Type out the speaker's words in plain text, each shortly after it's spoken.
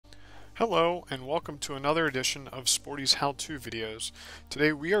Hello and welcome to another edition of Sporty's how-to videos.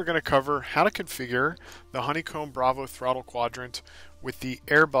 Today we are going to cover how to configure the Honeycomb Bravo throttle quadrant with the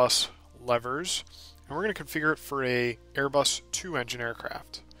Airbus levers, and we're going to configure it for a Airbus 2 engine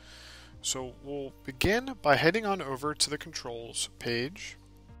aircraft. So we'll begin by heading on over to the controls page,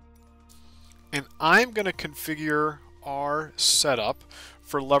 and I'm going to configure our setup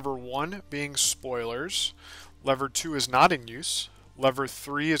for lever 1 being spoilers, lever 2 is not in use, lever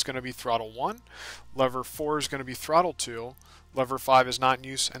 3 is going to be throttle 1, lever 4 is going to be throttle 2, lever 5 is not in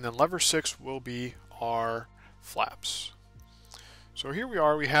use, and then lever 6 will be our flaps. So here we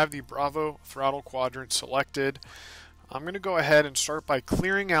are, we have the Bravo throttle quadrant selected. I'm going to go ahead and start by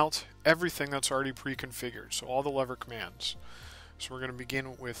clearing out everything that's already pre-configured, so all the lever commands. So we're going to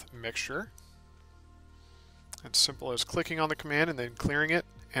begin with mixture. It's simple as clicking on the command and then clearing it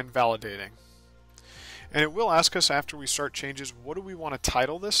and validating. And it will ask us after we start changes, what do we want to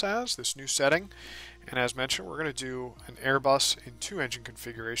title this as, this new setting? And as mentioned, we're going to do an Airbus in 2 engine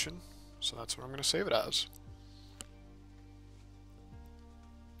configuration. So that's what I'm going to save it as.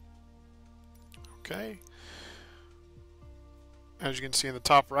 Okay. As you can see in the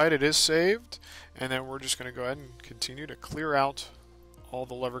top right, it is saved. And then we're just going to go ahead and continue to clear out all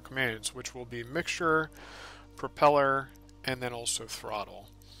the lever commands, which will be mixture, propeller, and then also throttle.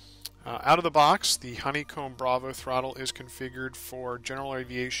 Out of the box, the Honeycomb Bravo throttle is configured for general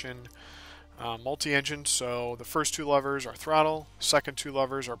aviation multi-engine, so the first 2 levers are throttle, second 2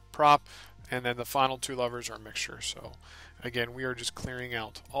 levers are prop, and then the final 2 levers are mixture. So again, we are just clearing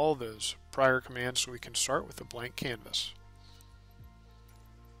out all those prior commands so we can start with a blank canvas.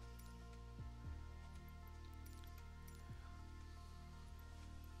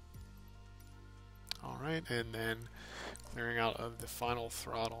 Alright, and then clearing out of the final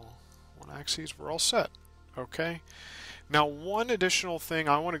throttle 1 axis, we're all set. Okay. Now one additional thing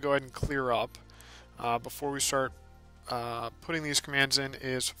I want to go ahead and clear up before we start putting these commands in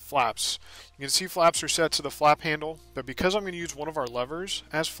is flaps. You can see flaps are set to the flap handle, but because I'm going to use one of our levers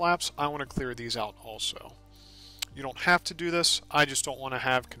as flaps, I want to clear these out also. You don't have to do this, I just don't want to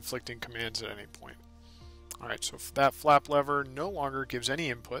have conflicting commands at any point. Alright, so that flap lever no longer gives any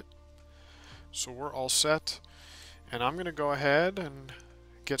input, so we're all set, and I'm going to go ahead and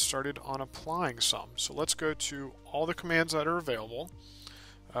get started on applying some. So let's go to all the commands that are available.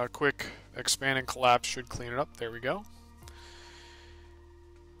 Quick expand and collapse should clean it up. There we go.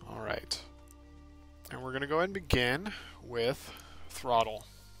 Alright. And we're going to go ahead and begin with throttle.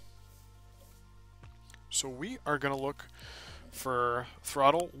 So we are going to look for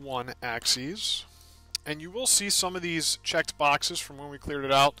throttle 1 axes. And you will see some of these checked boxes from when we cleared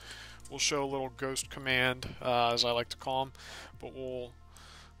it out. We'll show a little ghost command, as I like to call them, but we'll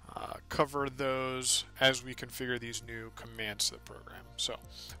cover those as we configure these new commands to the program. So,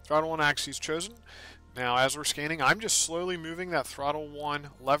 throttle 1 axis chosen. Now, as we're scanning, I'm just slowly moving that throttle 1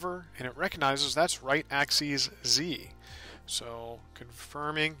 lever, and it recognizes that's right axis Z. So,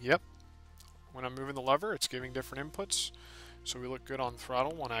 confirming, yep, when I'm moving the lever, it's giving different inputs. So we look good on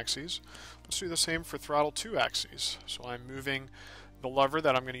throttle 1 axis. Let's do the same for throttle 2 axis. So I'm moving the lever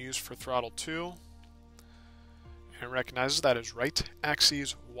that I'm going to use for throttle 2. And it recognizes that is right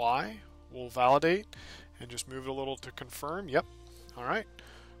axis Y. We'll validate and just move it a little to confirm. Yep. Alright.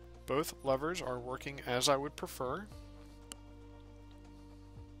 Both levers are working as I would prefer.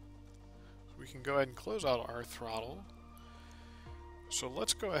 We can go ahead and close out our throttle. So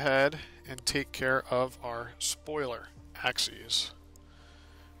let's go ahead and take care of our spoiler axes.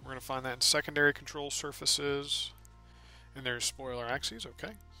 We're going to find that in secondary control surfaces. And there's spoiler axes.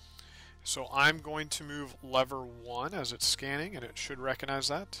 Okay. So I'm going to move lever 1 as it's scanning, and it should recognize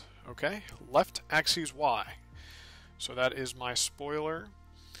that. Okay, left axis Y. So that is my spoiler.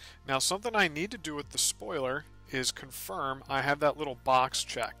 Now something I need to do with the spoiler is confirm I have that little box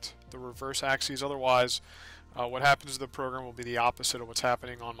checked, the reverse axis. Otherwise, what happens to the program will be the opposite of what's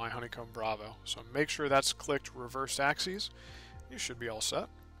happening on my Honeycomb Bravo. So make sure that's clicked reverse axis. You should be all set.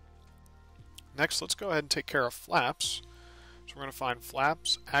 Next, let's go ahead and take care of flaps. So we're going to find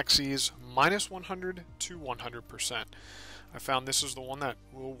flaps, axes, -100 to 100%. I found this is the one that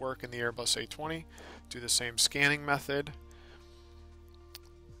will work in the Airbus A20. Do the same scanning method.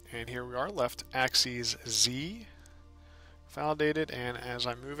 And here we are, left axis Z. Validated, and as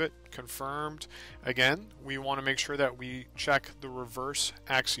I move it, confirmed. Again, we want to make sure that we check the reverse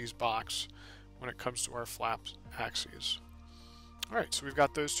axis box when it comes to our flaps axes. Alright, so we've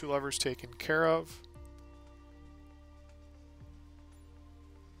got those 2 levers taken care of.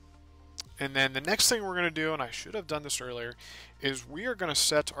 And then the next thing we're going to do, and I should have done this earlier, is we are going to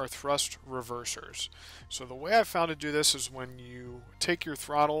set our thrust reversers. So the way I found to do this is when you take your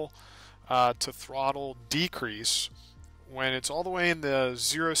throttle to throttle decrease when it's all the way in the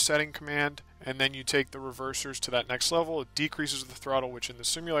 0 setting command, and then you take the reversers to that next level. It decreases the throttle, which in the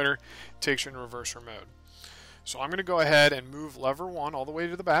simulator takes you in reverser mode. So I'm going to go ahead and move lever 1 all the way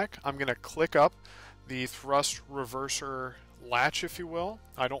to the back. I'm going to click up the thrust reverser latch, if you will.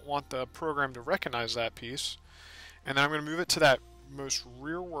 I don't want the program to recognize that piece. And then I'm going to move it to that most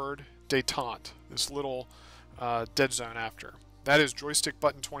rearward detente, this little dead zone after. That is joystick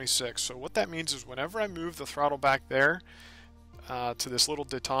button 26. So what that means is whenever I move the throttle back there to this little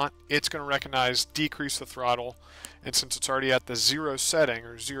detente, it's going to recognize decrease the throttle, and since it's already at the 0 setting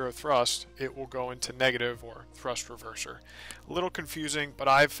or 0 thrust, it will go into negative or thrust reverser. A little confusing, but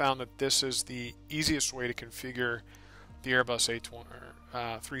I've found that this is the easiest way to configure the Airbus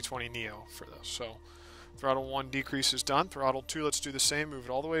 320 Neo for this. So throttle 1 decrease is done. Throttle 2, let's do the same. Move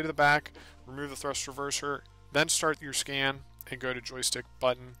it all the way to the back, remove the thrust reverser, then start your scan and go to joystick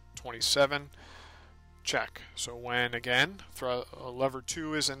button 27. Check. So when, again, lever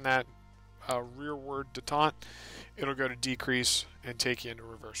 2 is in that rearward detente, it'll go to decrease and take you into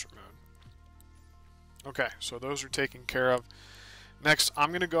reverser mode. Okay, so those are taken care of. Next, I'm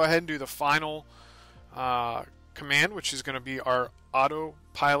going to go ahead and do the final command, which is going to be our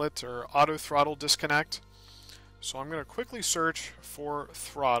autopilot or auto throttle disconnect. So I'm going to quickly search for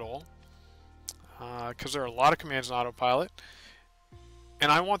throttle because there are a lot of commands in autopilot,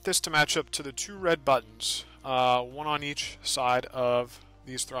 and I want this to match up to the 2 red buttons, one on each side of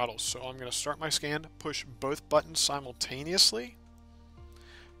these throttles. So I'm going to start my scan, push both buttons simultaneously,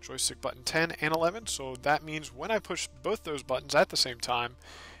 joystick button 10 and 11. So that means when I push both those buttons at the same time,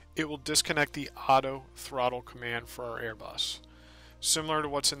 it will disconnect the auto throttle command for our Airbus. Similar to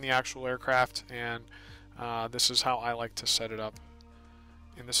what's in the actual aircraft, and this is how I like to set it up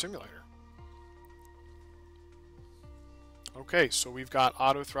in the simulator. Okay, so we've got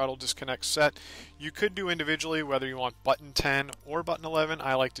auto throttle disconnect set. You could do individually whether you want button 10 or button 11.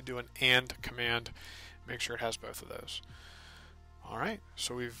 I like to do an AND command. Make sure it has both of those. Alright,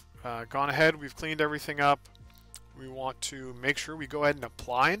 so we've gone ahead, we've cleaned everything up. We want to make sure we go ahead and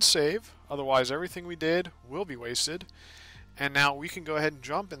apply and save, otherwise everything we did will be wasted. And now we can go ahead and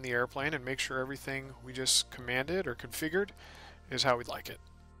jump in the airplane and make sure everything we just commanded or configured is how we'd like it.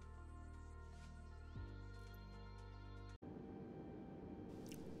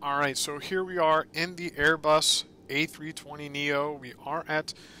 Alright, so here we are in the Airbus A320neo. We are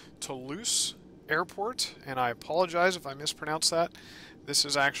at Toulouse Airport, and I apologize if I mispronounce that. This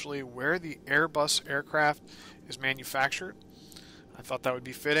is actually where the Airbus aircraft is manufactured. I thought that would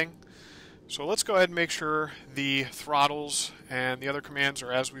be fitting. So let's go ahead and make sure the throttles and the other commands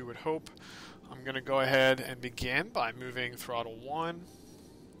are as we would hope. I'm going to go ahead and begin by moving throttle 1.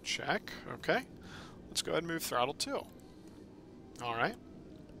 Check. Okay. Let's go ahead and move throttle 2. Alright.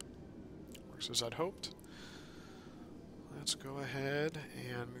 Works as I'd hoped. Let's go ahead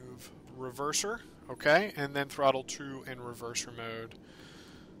and move reverser. Okay. And then throttle 2 in reverser mode.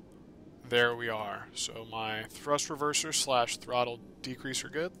 There we are. So my thrust reverser / throttle decrease are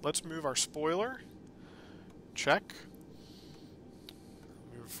good. Let's move our spoiler. Check.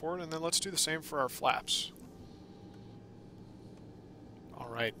 Move forward, and then let's do the same for our flaps.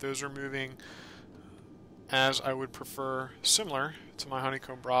 Alright, those are moving as I would prefer, similar to my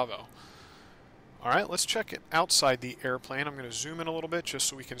Honeycomb Bravo. Alright, let's check it outside the airplane. I'm going to zoom in a little bit just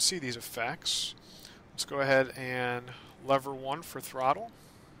so we can see these effects. Let's go ahead and lever 1 for throttle.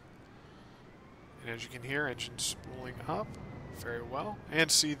 And as you can hear, engine spooling up very well. And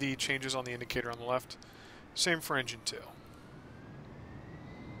see the changes on the indicator on the left. Same for engine 2.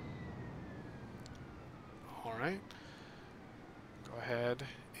 Alright. Go ahead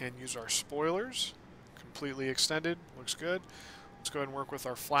and use our spoilers. Completely extended. Looks good. Let's go ahead and work with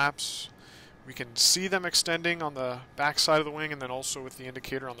our flaps. We can see them extending on the back side of the wing and then also with the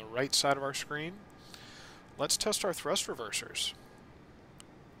indicator on the right side of our screen. Let's test our thrust reversers.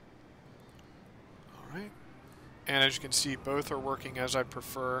 Alright, and as you can see, both are working as I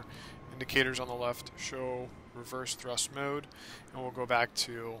prefer. Indicators on the left show reverse thrust mode, and we'll go back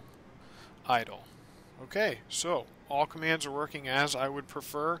to idle. Okay, so all commands are working as I would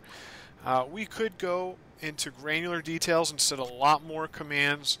prefer. We could go into granular details and set a lot more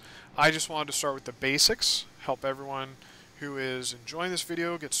commands. I just wanted to start with the basics, help everyone who is enjoying this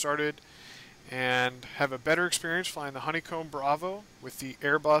video get started and have a better experience flying the Honeycomb Bravo with the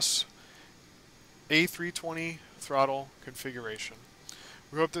Airbus A320 throttle configuration.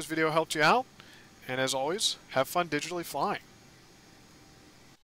 We hope this video helped you out, and as always, have fun digitally flying.